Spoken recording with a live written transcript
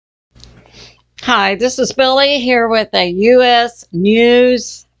Hi, this is Billy here with a U.S.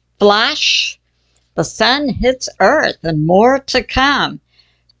 news flash. The sun hits Earth and more to come.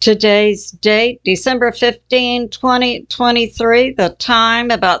 Today's date, December 15, 2023. The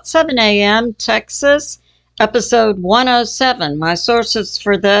time, about 7 a.m. Texas. Episode 107. My sources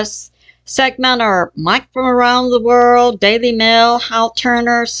for this segment are Mike from Around the World, Daily Mail, Hal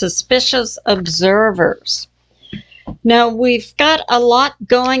Turner, Suspicious Observers. Now, we've got a lot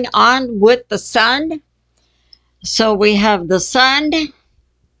going on with the sun. So we have the sun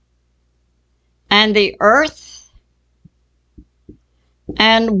and the earth.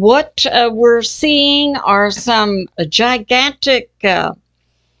 And what we're seeing are some gigantic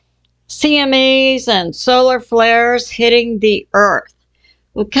CME'S and solar flares hitting the earth.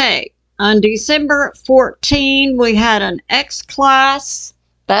 Okay, on December 14, we had an X-class.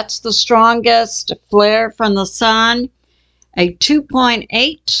 That's the strongest flare from the sun, a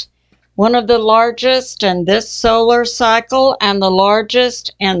 2.8, one of the largest in this solar cycle and the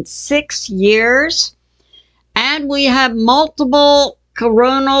largest in 6 years. And we have multiple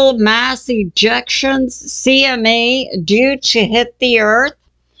coronal mass ejections, CME, due to hit the Earth.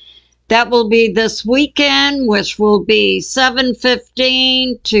 That will be this weekend, which will be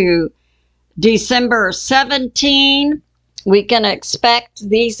 7/15 to December 17. We can expect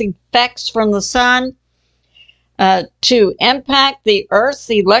these effects from the sun to impact the Earth's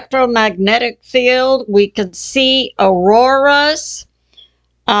electromagnetic field. We can see auroras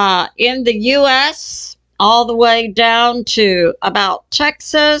in the U.S. all the way down to about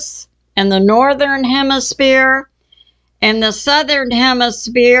Texas in the northern hemisphere, in the southern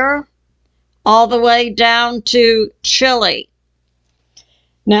hemisphere, all the way down to Chile.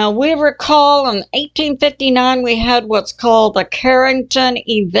 Now, we recall in 1859 we had what's called the Carrington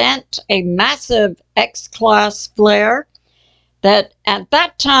event, a massive X-class flare that at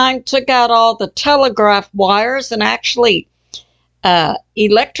that time took out all the telegraph wires and actually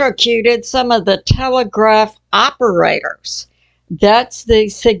electrocuted some of the telegraph operators. That's the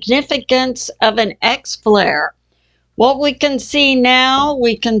significance of an X-flare. What we can see now,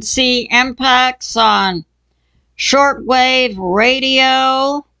 we can see impacts on shortwave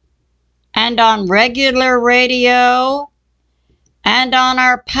radio and on regular radio and on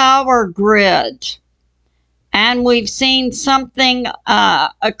our power grid. And we've seen something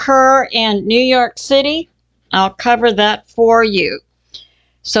occur in New York City. I'll cover that for you.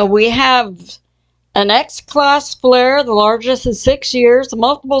 So we have an X-class flare, the largest in 6 years,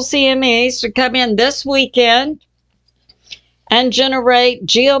 multiple CMEs to come in this weekend and generate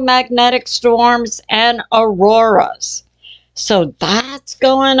geomagnetic storms and auroras. So that's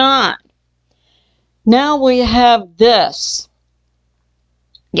going on. Now we have this.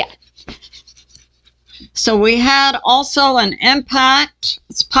 Yeah. So we had also an impact.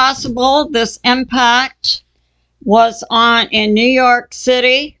 It's possible this impact was in New York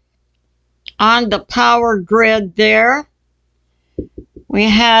City on the power grid there. We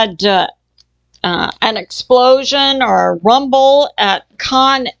had an explosion or a rumble at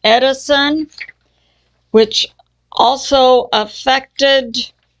Con Edison, which also affected,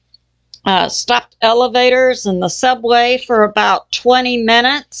 stopped elevators in the subway for about 20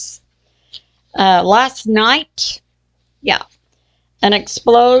 minutes. Last night, yeah, an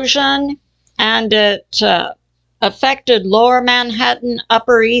explosion, and it affected Lower Manhattan,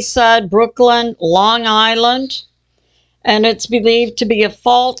 Upper East Side, Brooklyn, Long Island. And it's believed to be a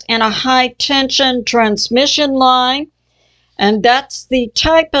fault in a high-tension transmission line. And that's the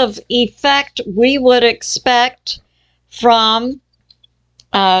type of effect we would expect from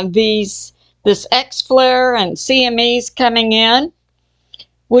this X-flare and CMEs coming in.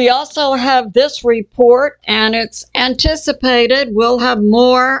 We also have this report, and it's anticipated we'll have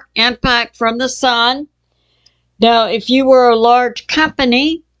more impact from the sun. Now, if you were a large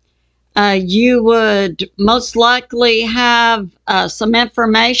company, you would most likely have some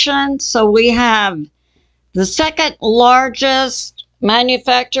information. So we have the second largest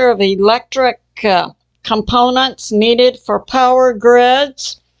manufacturer of electric components needed for power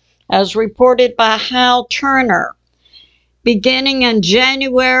grids, as reported by Hal Turner. Beginning in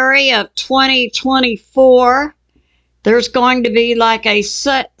January of 2024, there's going to be like a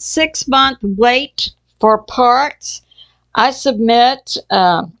 6-month wait for parts. I submit...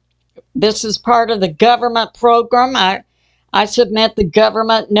 this is part of the government program. I submit the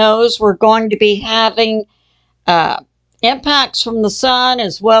government knows we're going to be having impacts from the sun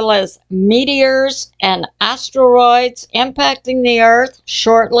as well as meteors and asteroids impacting the Earth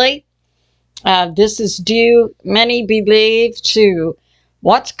shortly. This is due, many believe, to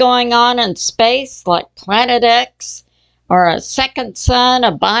what's going on in space, like Planet X, or a second sun,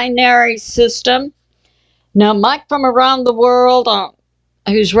 a binary system. Now, Mike from around the world,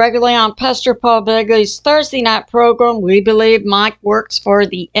 who's regularly on Pastor Paul Begley's Thursday night program, we believe Mike works for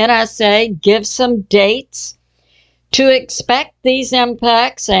the NSA, gives some dates to expect these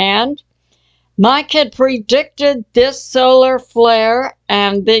impacts, and Mike had predicted this solar flare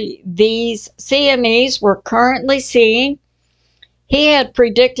and these CME'S we're currently seeing. He had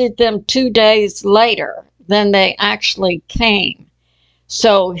predicted them 2 days later than they actually came.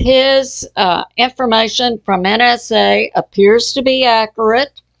 So his information from NSA appears to be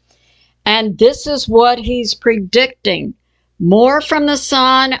accurate, and this is what he's predicting. More from the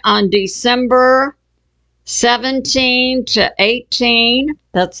sun on December 17 to 18.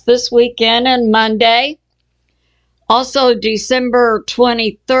 That's this weekend and Monday. Also December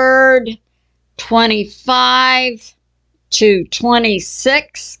 23rd, 25 to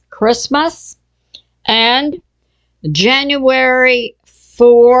 26, Christmas. And January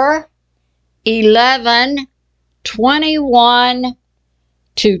 4, 11, 21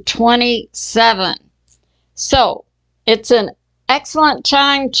 to 27. So it's an excellent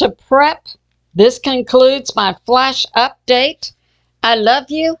time to prep. This concludes my flash update. I love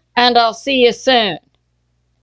you, and I'll see you soon.